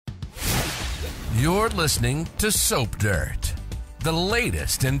You're listening to Soap Dirt, the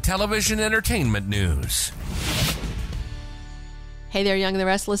latest in television entertainment news. Hey there, Young and the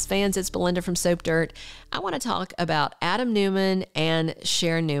Restless fans. It's Belinda from Soap Dirt. I want to talk about Adam Newman and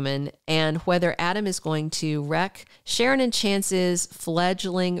Sharon Newman and whether Adam is going to wreck Sharon and Chance's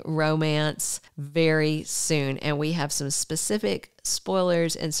fledgling romance very soon. And we have some specific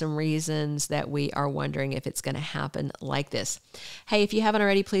spoilers and some reasons that we are wondering if it's going to happen like this. Hey, if you haven't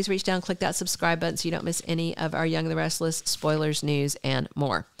already, please reach down, click that subscribe button so you don't miss any of our Young and the Restless spoilers, news, and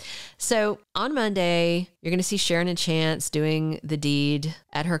more. So on Monday, you're going to see Sharon and Chance doing the deed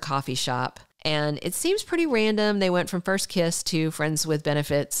at her coffee shop. And it seems pretty random. They went from first kiss to friends with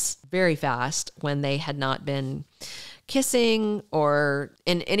benefits very fast when they had not been kissing or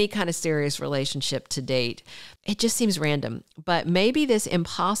in any kind of serious relationship to date. It just seems random. But maybe this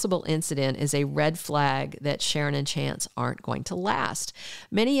impossible incident is a red flag that Sharon and Chance aren't going to last.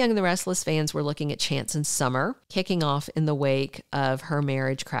 Many Young and the Restless fans were looking at Chance and Summer kicking off in the wake of her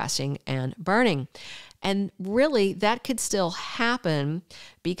marriage crashing and burning. And really, that could still happen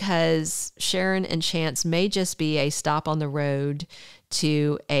because Sharon and Chance may just be a stop on the road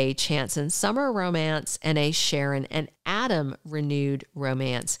to a Chance and Summer romance and a Sharon and Adam renewed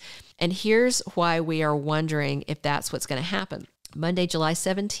romance. And here's why we are wondering if that's what's going to happen. Monday, July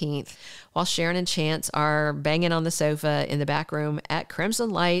 17th, while Sharon and Chance are banging on the sofa in the back room at Crimson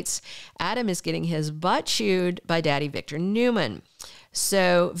Lights, Adam is getting his butt chewed by Daddy Victor Newman.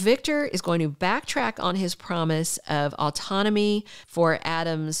 So Victor is going to backtrack on his promise of autonomy for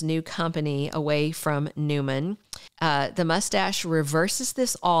Adam's new company away from Newman. The mustache reverses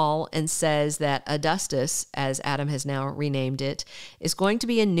this all and says that Augustus, as Adam has now renamed it, is going to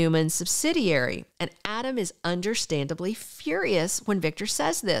be a Newman subsidiary. And Adam is understandably furious when Victor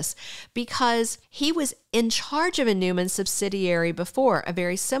says this because he was in charge of a Newman subsidiary before, a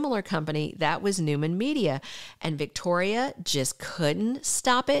very similar company that was Newman Media. And Victoria just couldn't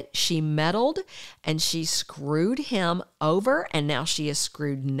stop it. She meddled and she screwed him over, and now she has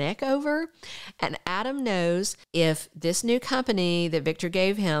screwed Nick over. And Adam knows if this new company that Victor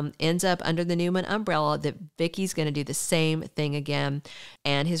gave him ends up under the Newman umbrella, that Vicky's going to do the same thing again.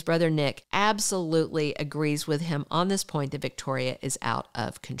 And his brother Nick absolutely agrees with him on this point that Victoria is out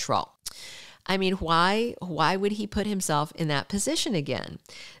of control. I mean, why would he put himself in that position again?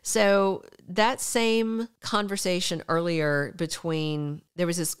 So that same conversation earlier there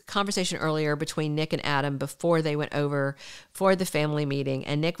was this conversation earlier between Nick and Adam before they went over for the family meeting.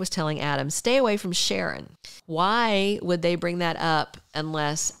 And Nick was telling Adam, stay away from Sharon. Why would they bring that up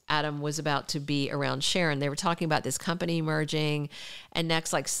unless Adam was about to be around Sharon? They were talking about this company merging, and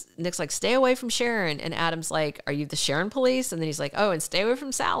Nick's like, stay away from Sharon. And Adam's like, are you the Sharon police? And then he's like, oh, and stay away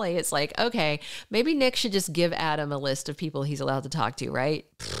from Sally. It's like, okay, maybe Nick should just give Adam a list of people he's allowed to talk to, right?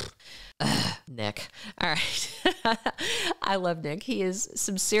 Nick. All right. I love Nick. He is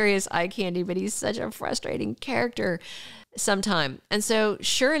some serious eye candy, but he's such a frustrating character sometime. And so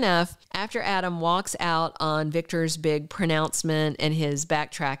sure enough, after Adam walks out on Victor's big pronouncement and his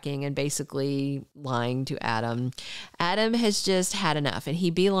backtracking and basically lying to Adam, Adam has just had enough and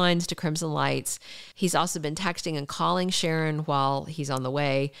he beelines to Crimson Lights. He's also been texting and calling Sharon while he's on the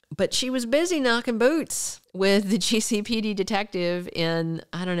way, but she was busy knocking boots with the GCPD detective in,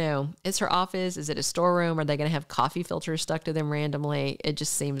 I don't know, it's her office. Is it a storeroom? Are they going to have coffee filters stuck to them randomly? It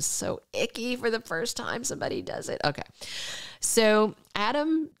just seems so icky for the first time somebody does it. Okay. So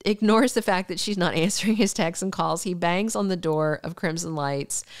Adam ignores the fact that she's not answering his texts and calls. He bangs on the door of Crimson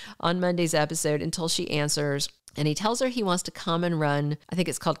Lights on Monday's episode until she answers. And he tells her he wants to come and run, I think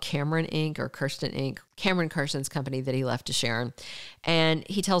it's called Cameron Inc. or Kirsten Inc., Cameron Kirsten's company that he left to Sharon. And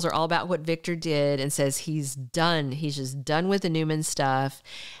he tells her all about what Victor did and says he's done. He's just done with the Newman stuff.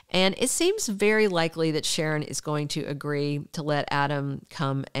 And it seems very likely that Sharon is going to agree to let Adam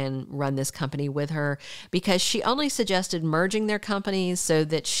come and run this company with her because she only suggested merging their companies so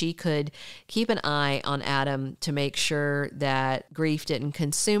that she could keep an eye on Adam to make sure that grief didn't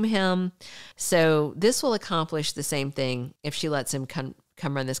consume him. So this will accomplish the same thing if she lets him come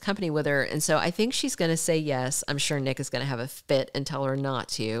run this company with her. And so I think she's going to say yes. I'm sure Nick is going to have a fit and tell her not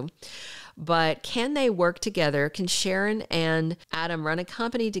to. But can they work together? Can Sharon and Adam run a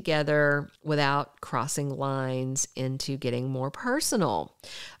company together without crossing lines into getting more personal?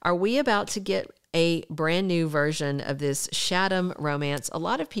 Are we about to get a brand new version of this Shaddam romance? A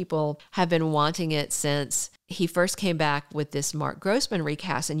lot of people have been wanting it since he first came back with this Mark Grossman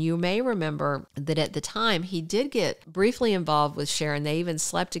recast. And you may remember that at the time he did get briefly involved with Sharon. They even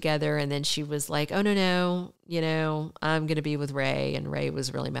slept together. And then she was like, oh, no, I'm going to be with Ray. And Ray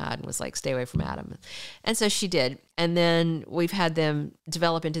was really mad and was like, stay away from Adam. And so she did. And then we've had them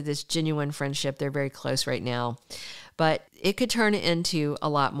develop into this genuine friendship. They're very close right now. But it could turn into a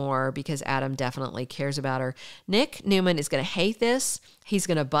lot more because Adam definitely cares about her. Nick Newman is going to hate this. He's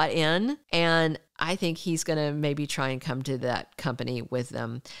going to butt in, and I think he's going to maybe try and come to that company with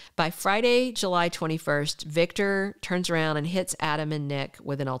them. By Friday, July 21st, Victor turns around and hits Adam and Nick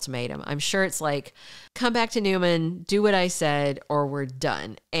with an ultimatum. I'm sure it's like, come back to Newman, do what I said, or we're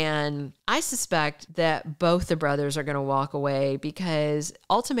done. And I suspect that both the brothers are going to walk away because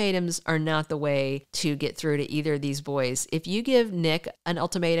ultimatums are not the way to get through to either of these boys. If you give Nick an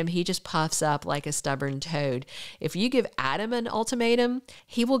ultimatum, he just puffs up like a stubborn toad. If you give Adam an ultimatum,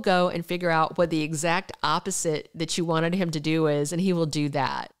 he will go and figure out what the exact opposite that you wanted him to do is, and he will do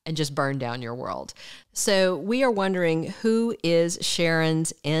that and just burn down your world. So we are wondering, who is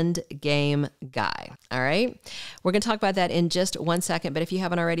Sharon's end game guy? All right. We're going to talk about that in just 1 second. But if you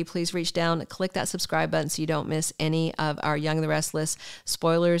haven't already, please reach down, click that subscribe button so you don't miss any of our Young and the Restless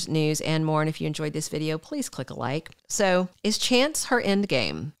spoilers, news, and more. And if you enjoyed this video, please click a like. So is Chance her end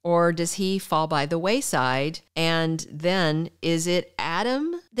game, or does he fall by the wayside? And then is it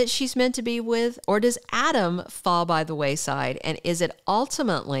Adam that she's meant to be with, or does Adam fall by the wayside? And is it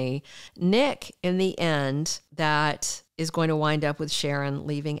ultimately Nick in the end that is going to wind up with Sharon,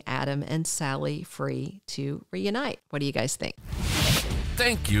 leaving Adam and Sally free to reunite? What do you guys think?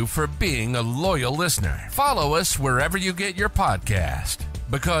 Thank you for being a loyal listener. Follow us wherever you get your podcast,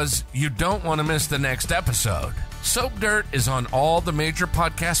 because you don't want to miss the next episode. Soap Dirt is on all the major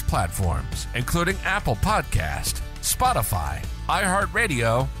podcast platforms, including Apple Podcast, Spotify,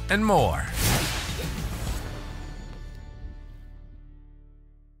 iHeartRadio, and more.